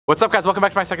What's up, guys? Welcome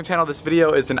back to my second channel. This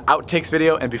video is an outtakes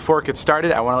video, and before it gets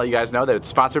started, I want to let you guys know that it's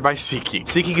sponsored by SeatGeek.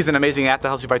 SeatGeek is an amazing app that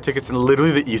helps you buy tickets in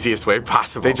literally the easiest way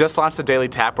possible. They just launched the daily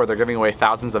tap where they're giving away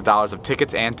thousands of dollars of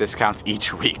tickets and discounts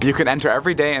each week. You can enter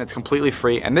every day and it's completely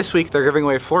free, and this week they're giving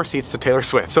away floor seats to Taylor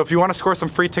Swift. So if you want to score some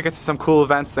free tickets to some cool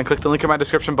events, then click the link in my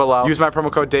description below, use my promo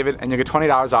code David, and you'll get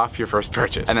 $20 off your first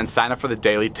purchase. And then sign up for the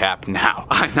daily tap now.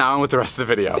 Now on with the rest of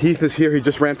the video. Heath is here. He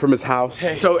just ran from his house.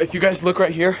 Hey, so if you guys look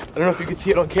right here, I don't know if you can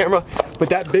see it on camera, but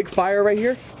that big fire right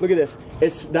here, look at this.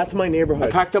 That's my neighborhood.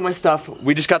 I packed up my stuff.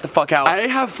 We just got the fuck out. I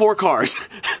have 4 cars.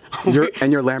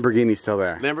 And your Lamborghini's still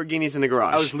there. Lamborghini's in the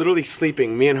garage. I was literally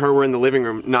sleeping. Me and her were in the living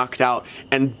room, knocked out,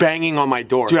 and banging on my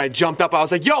door. Dude, I jumped up. I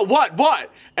was like, yo, what?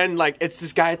 And like, it's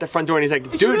this guy at the front door, and he's like,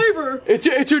 dude, it's your neighbor.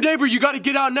 It's your neighbor. You gotta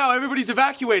get out now. Everybody's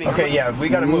evacuating. Okay, yeah, we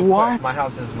gotta move quick. My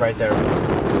house is right there.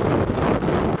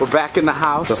 We're back in the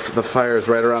house. The fire is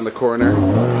right around the corner.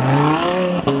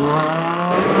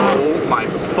 Oh my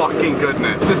fucking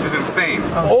goodness. This is insane.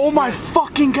 Oh my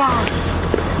fucking god.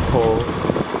 Holy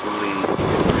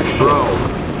bro.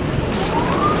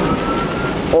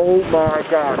 Oh my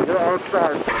god. You're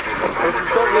outside.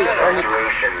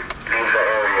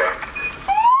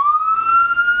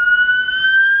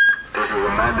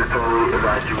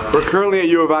 We're currently at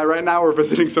U of I right now. We're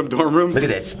visiting some dorm rooms. Look at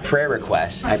this, prayer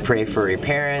requests. I pray for your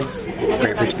parents,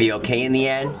 pray for it to be okay in the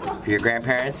end, for your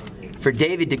grandparents, for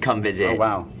David to come visit. Oh,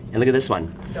 wow. And look at this one.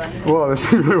 Whoa,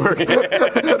 this really works. Is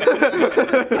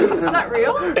that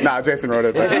real? Nah, Jason wrote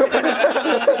it.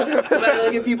 Gotta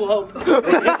give people hope.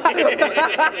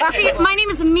 See, my name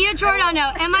is Mia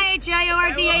Giordano,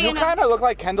 M-I-A-G-I-O-R-D-A-N-O. You kind of look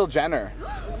like Kendall Jenner.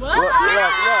 What?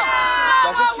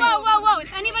 Whoa.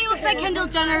 If anybody looks like Kendall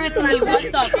Jenner, it's me. What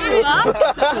the fuck?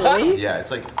 Really? Yeah,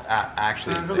 it's like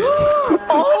actually insane.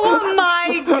 Oh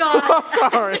my god.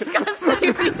 Sorry. Disgusting,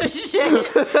 you piece of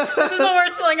shit. This is the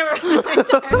worst feeling I've ever had in my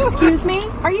life. Excuse me?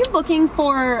 Are you looking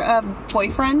for a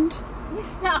boyfriend?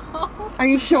 No. Are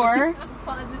you sure? I'm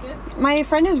positive. My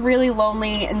friend is really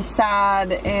lonely and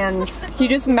sad, and he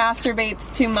just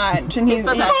masturbates too much, and he's...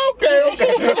 Okay.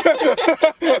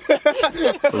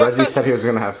 Reggie said he was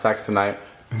gonna have sex tonight.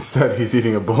 Instead, he's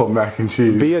eating a bowl of mac and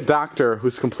cheese. Be a doctor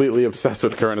who's completely obsessed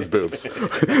with Karina's boobs.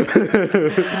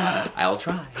 I'll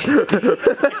try.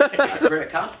 For a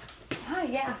cop? Hi,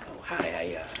 yeah. Oh,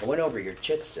 hi. I went over your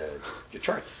charts.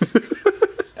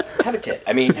 Have a tit.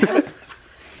 I mean, have a...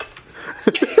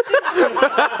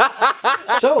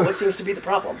 So, what seems to be the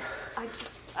problem?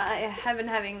 I have been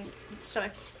having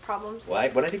stomach problems. Well,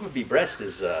 what I think would be best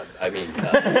is, I'm sorry,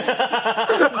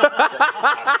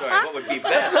 what would be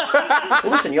best?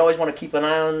 Well, listen, you always want to keep an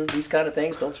eye on these kind of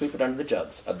things. Don't sweep it under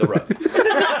the rug.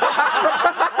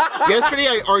 Yesterday,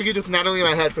 I argued with Natalie in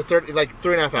my head for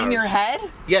 3.5 hours. In your head?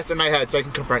 Yes, in my head, so I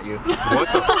can confront you.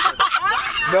 What the fuck?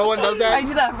 No one does that? I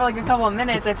do that for like a couple of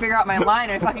minutes. I figure out my line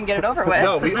and fucking get it over with.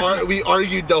 No, we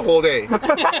argued the whole day.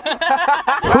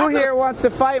 Who here wants to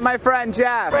fight my friend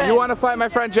Jeff? You want to fight my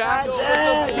friend Jeff?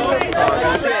 Jeff! Oh,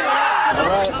 shit.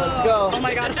 Alright, let's go. Oh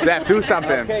my god. Jeff, do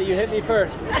something. Okay, you hit me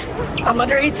first. I'm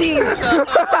under 18. You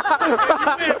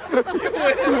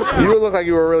would look like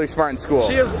you were really smart in school.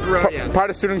 She is brilliant. Part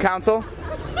of student council?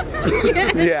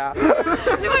 Yeah.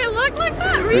 Do I look like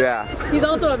that? Really? Yeah. He's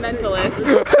also a mentalist.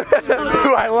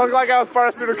 Do I look like I was part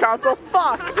of student council?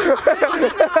 Fuck!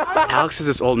 Alex has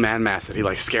this old man mask that he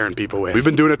likes scaring people with. We've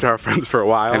been doing it to our friends for a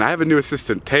while, and I have a new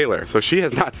assistant, Taylor, so she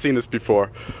has not seen this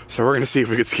before, so we're gonna see if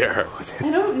we can scare her. I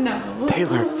don't know.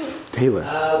 Taylor.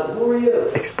 Who are you?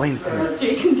 Explain it to me.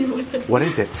 Jason, deal with it. What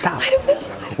is it? Stop. I don't know.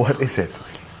 What is it?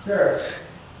 Sir.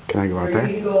 Can I go out there? You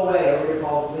need to go away. I'm going to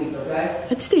call the police, okay?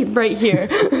 Let's stay right here.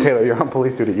 Taylor, you're on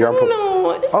police duty. You're on police.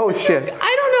 No. Oh shit.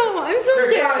 I don't know. I'm so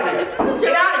scared. Get out of here.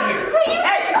 Get out of here. Wait,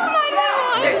 Hey, oh my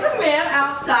god. There's a man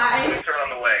outside. They're on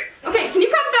the way. Okay, can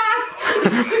you come fast?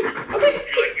 Okay.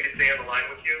 Would you like me to stay on the line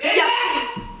with you? Yes,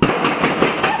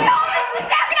 please. No, this is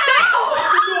Jeff.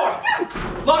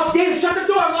 Lock, David, shut the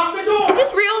door. Lock the door. Is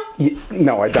this real?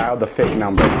 No, I dialed the fake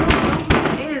number.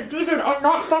 Dude, I'm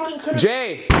not fucking kidding.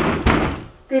 Jay!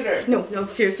 No,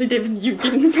 seriously, David, you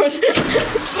get in front.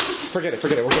 Forget it,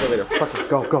 we'll get it later. Fuck it,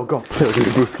 go. Taylor, give me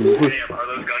a boost, Damn, are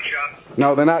those gunshots?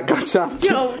 No, they're not gunshots.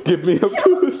 Yo. Give me a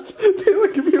boost. Taylor,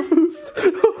 give me a boost.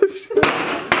 Oh, shit.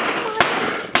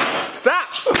 Stop!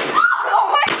 Oh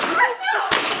my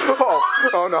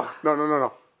god, no! Oh,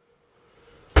 no.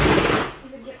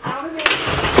 Get out of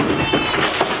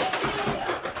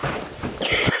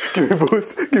Give me a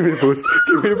boost.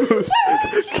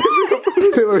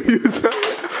 Taylor, use that.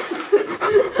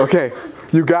 Okay,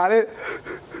 you got it?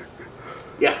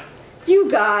 Yeah. You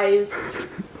guys.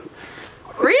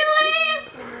 Really?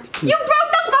 You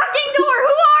broke the fucking door!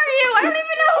 Who are you? I don't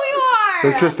even know who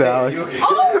It's just Alex.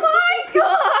 Oh my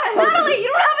god! Natalie,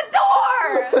 you don't have a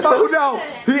door! Oh no!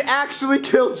 He actually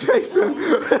killed Jason.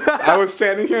 I was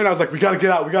standing here and I was like, we gotta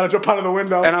get out, we gotta jump out of the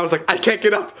window. And I was like, I can't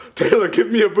get up. Taylor, give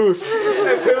me a boost.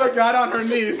 And Taylor got on her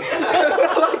knees.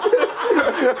 Like this.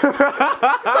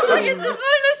 Like, is this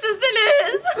what an assistant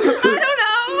is? I don't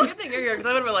know. Good thing you're here because I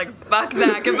would have been like, fuck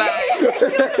that,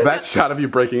 goodbye. That shot of you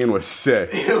breaking in was sick.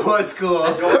 It was cool.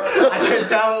 I could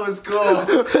tell it was cool.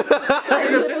 I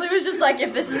literally was just like,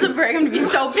 if this is a prank, I'm gonna be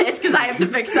so pissed because I have to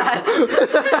fix that.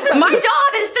 My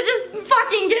job is to just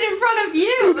fucking get in front of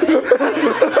you.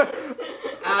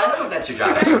 I don't know if that's your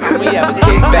job. We have a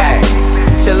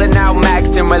kickback, chilling out,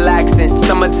 maxing, relaxing.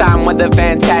 Summertime with a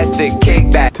fantastic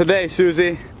kickback. Today,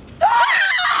 Susie.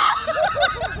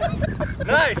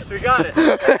 Nice, we got it.